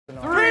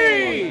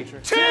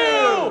2,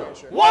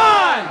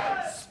 1,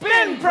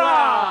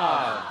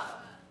 Spinprov!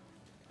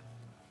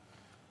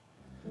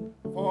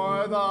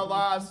 For the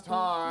last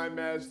time,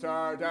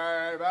 Mr.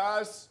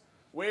 Davis,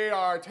 we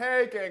are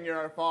taking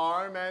your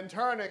farm and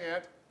turning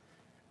it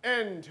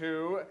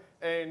into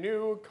a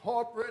new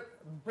corporate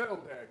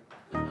building.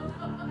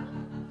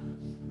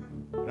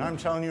 And I'm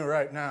telling you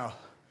right now,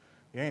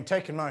 you ain't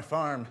taking my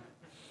farm.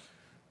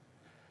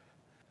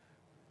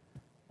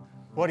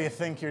 What do you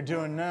think you're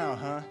doing now,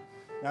 huh?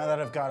 Now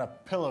that I've got a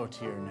pillow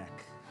to your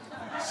neck.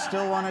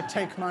 Still want to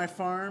take my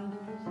farm?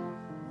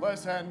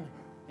 Listen,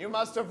 you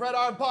must have read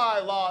our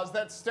bylaws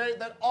that state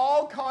that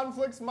all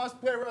conflicts must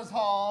be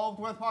resolved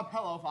with a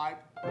pillow fight.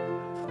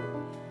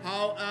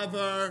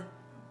 However,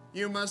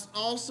 you must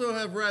also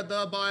have read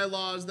the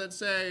bylaws that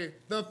say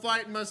the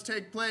fight must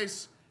take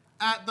place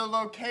at the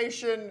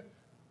location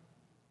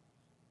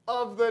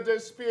of the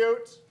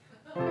dispute.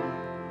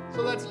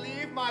 So let's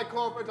leave my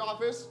corporate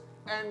office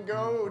and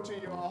go to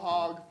your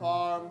hog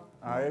farm.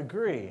 I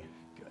agree.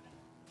 Good.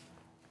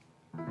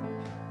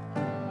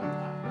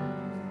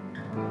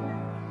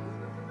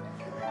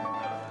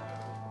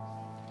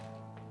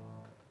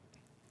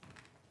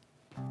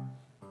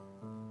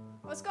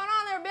 What's going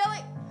on there,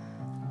 Billy?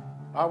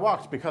 I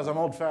walked because I'm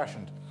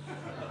old-fashioned.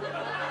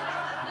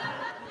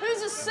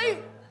 Who's a suit?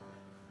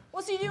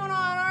 What's he doing on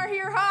our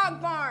here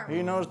hog farm?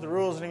 He knows the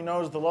rules and he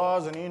knows the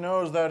laws and he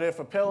knows that if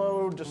a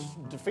pillow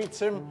defeats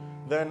him,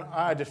 then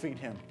I defeat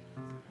him.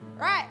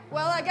 Right,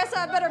 well, I guess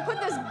I better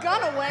put this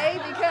gun away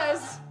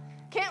because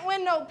can't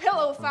win no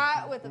pillow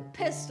fight with a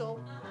pistol.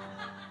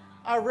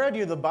 I read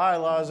you the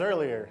bylaws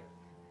earlier.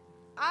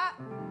 I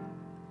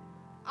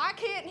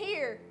can't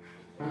hear.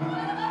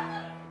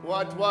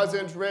 What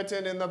wasn't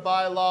written in the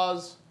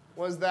bylaws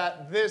was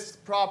that this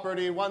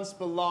property once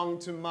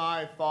belonged to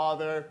my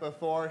father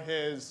before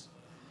his,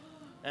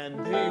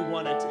 and he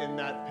won it in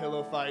that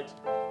pillow fight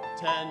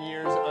 10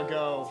 years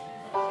ago.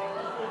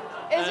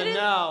 And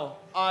now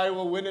I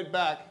will win it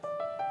back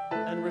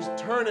and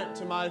return it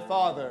to my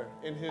father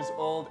in his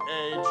old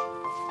age.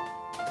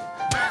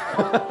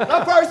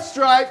 The first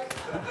strike!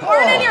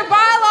 Weren't in your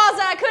bylaws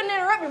that I couldn't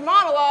interrupt your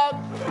monologue.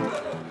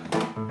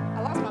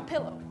 I lost my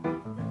pillow.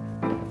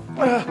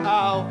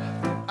 Ow,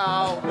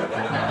 ow, ow,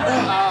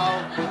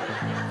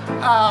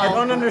 ow. I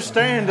don't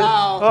understand it.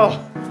 Ow. Oh.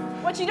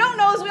 What you don't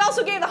know is we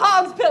also gave the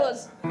hogs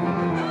pillows.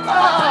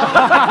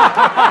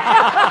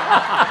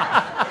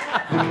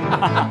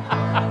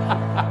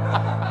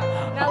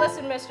 Now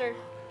listen, mister.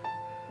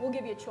 We'll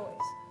give you a choice.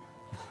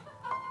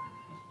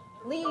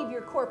 Leave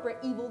your corporate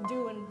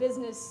evil-doing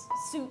business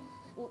suit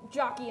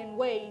jockeying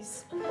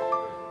ways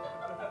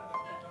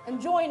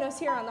and join us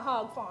here on the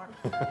hog farm.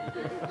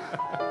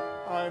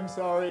 I'm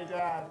sorry,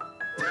 Dad.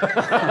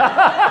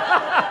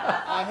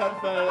 I have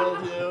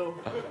failed you.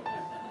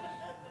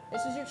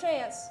 This is your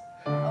chance.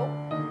 Oh.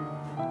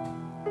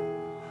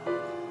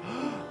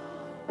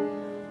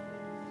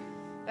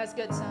 That's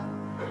good, son.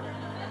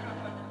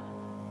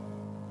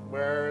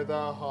 Where are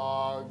the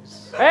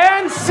hogs?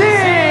 And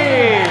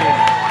scene!